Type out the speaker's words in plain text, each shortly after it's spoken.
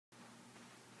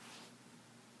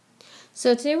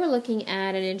So today we're looking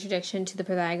at an introduction to the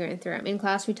Pythagorean theorem. In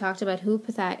class we talked about who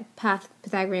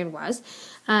Pythagorean was.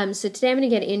 So today I'm going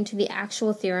to get into the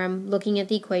actual theorem, looking at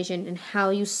the equation and how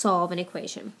you solve an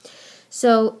equation.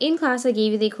 So in class I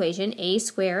gave you the equation a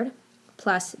squared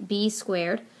plus b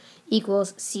squared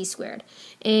equals c squared.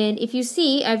 And if you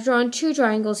see, I've drawn two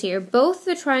triangles here. Both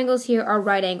the triangles here are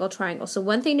right angle triangles. So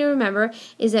one thing to remember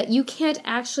is that you can't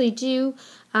actually do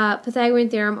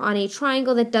Pythagorean theorem on a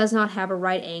triangle that does not have a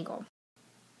right angle.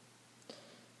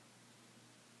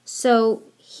 So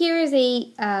here is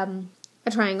a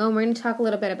triangle, and we're going to talk a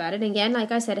little bit about it. Again, like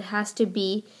I said, it has to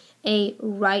be a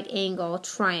right angle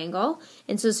triangle,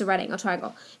 and so it's a right angle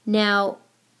triangle. Now,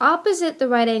 opposite the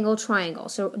right angle triangle,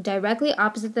 so directly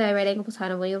opposite the right angle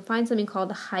triangle, you'll find something called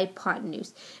the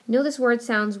hypotenuse. I know this word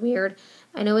sounds weird.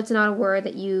 I know it's not a word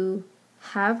that you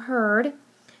have heard,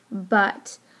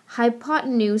 but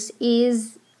hypotenuse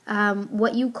is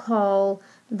what you call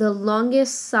the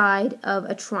longest side of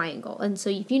a triangle. And so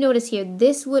if you notice here,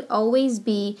 this would always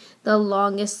be the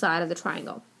longest side of the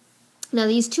triangle. Now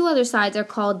these two other sides are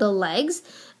called the legs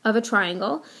of a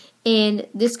triangle, and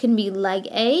this can be leg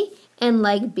A and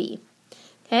leg B.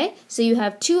 Okay, so you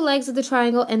have two legs of the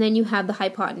triangle, and then you have the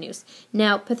hypotenuse.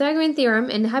 Now Pythagorean theorem,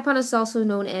 and the hypotenuse is also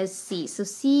known as C. So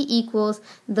C equals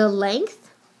the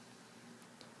length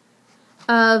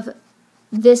of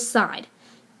this side.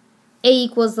 A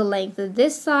equals the length of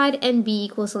this side, and B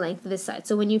equals the length of this side.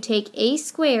 So when you take A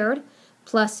squared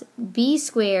plus B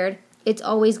squared, it's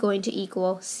always going to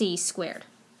equal C squared.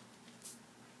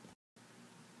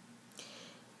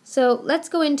 So let's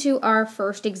go into our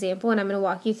first example, and I'm going to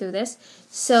walk you through this.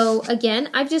 So again,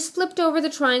 I've just flipped over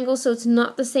the triangle, so it's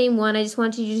not the same one. I just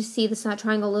wanted you to see this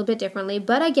triangle a little bit differently.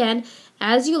 But again,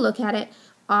 as you look at it,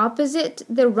 opposite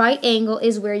the right angle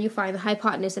is where you find the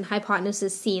hypotenuse, and hypotenuse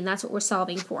is C, and that's what we're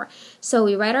solving for. So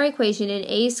we write our equation in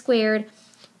a squared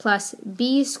plus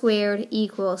b squared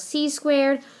equals c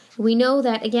squared. We know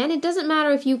that, again, it doesn't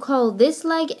matter if you call this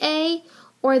leg A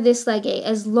or this leg A,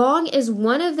 as long as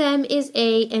one of them is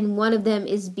A and one of them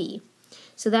is B.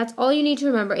 So that's all you need to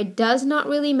remember. It does not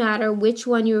really matter which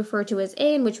one you refer to as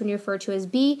A and which one you refer to as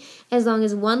B, as long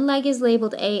as one leg is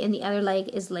labeled A and the other leg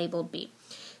is labeled B.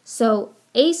 So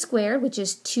a squared, which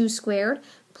is 2 squared,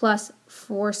 plus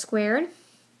 4 squared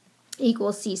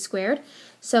equals c squared.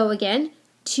 So again,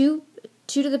 2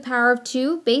 to the power of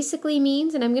 2 basically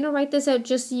means, and I'm going to write this out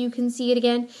just so you can see it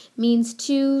again, means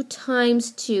 2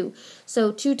 times 2.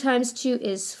 So 2 times 2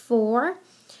 is 4,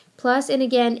 plus, and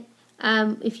again,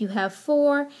 if you have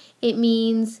 4, it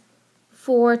means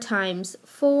 4 times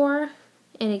 4.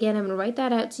 And again, I'm going to write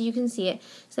that out so you can see it.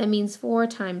 So that means 4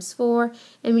 times 4.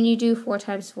 And when you do 4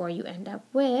 times 4, you end up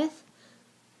with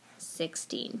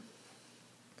 16.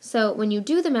 So when you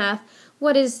do the math,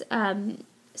 what is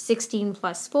 16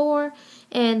 plus 4?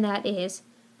 And that is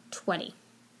 20.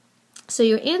 So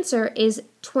your answer is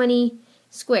 20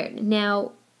 squared.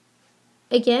 Now,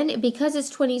 again, because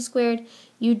it's 20 squared,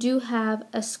 you do have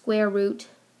a square root.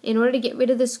 In order to get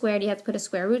rid of the squared, you have to put a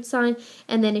square root sign,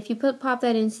 and then if you pop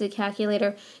that into the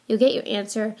calculator, you'll get your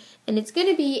answer, and it's going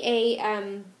to be a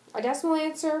decimal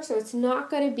answer, so it's not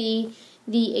going to be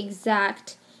the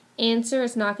exact answer.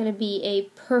 It's not going to be a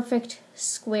perfect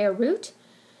square root.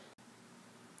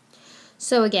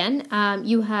 So again,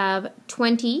 you have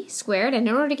 20 squared, and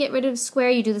in order to get rid of square,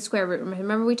 you do the square root.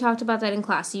 Remember, we talked about that in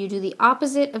class. So you do the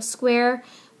opposite of square,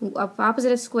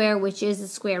 which is the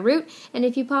square root, and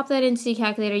if you pop that into the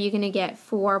calculator, you're going to get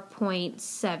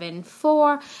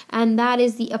 4.74, and that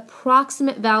is the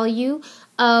approximate value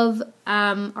of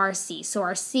our C. So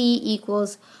our C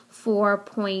equals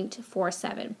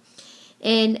 4.47,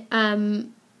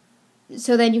 and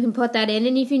so then you can put that in,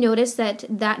 and if you notice that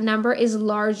that number is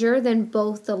larger than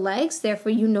both the legs,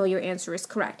 therefore you know your answer is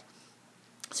correct.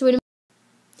 So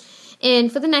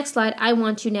and for the next slide, I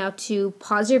want you now to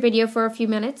pause your video for a few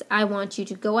minutes. I want you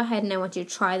to go ahead and I want you to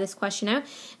try this question out,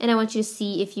 and I want you to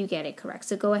see if you get it correct.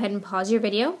 So go ahead and pause your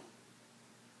video.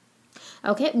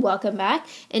 Okay, welcome back.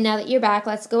 And now that you're back,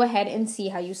 let's go ahead and see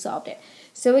how you solved it.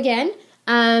 So again,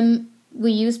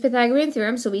 we use Pythagorean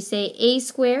theorem, so we say a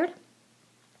squared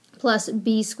plus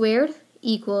b squared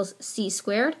equals c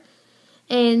squared.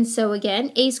 And so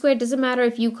again, a squared, doesn't matter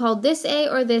if you call this A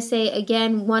or this A.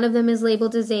 Again, one of them is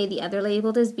labeled as A, the other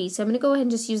labeled as B. So I'm going to go ahead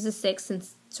and just use the 6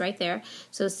 since it's right there.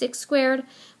 So 6 squared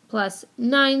plus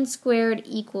 9 squared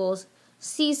equals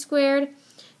C squared.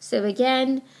 So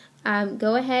again,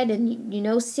 go ahead and you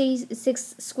know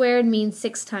 6 squared means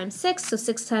 6 times 6. So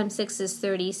 6 times 6 is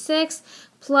 36.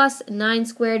 Plus 9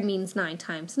 squared means 9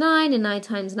 times 9. And 9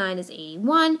 times 9 is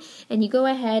 81. And you go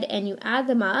ahead and you add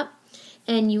them up.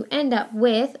 and you end up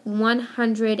with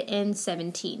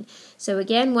 117. So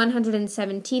again,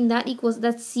 117,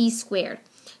 that's c squared.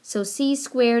 So c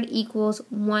squared equals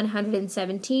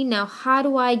 117. Now, how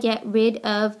do I get rid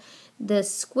of the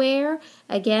square?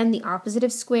 Again, the opposite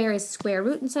of square is square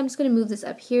root, and so I'm just going to move this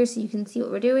up here so you can see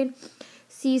what we're doing.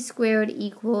 C squared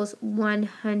equals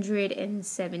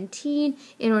 117.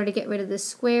 In order to get rid of the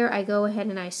square, I go ahead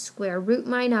and I square root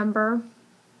my number.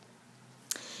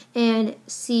 And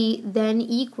C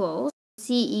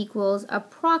equals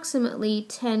approximately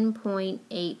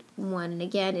 10.81. And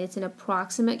again, it's an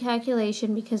approximate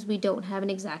calculation because we don't have an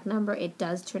exact number. It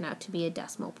does turn out to be a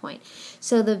decimal point.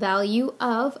 So the value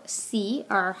of C,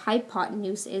 our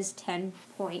hypotenuse, is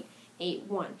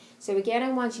 10.81. So again,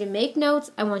 I want you to make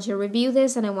notes, I want you to review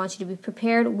this, and I want you to be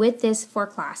prepared with this for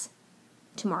class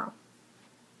tomorrow.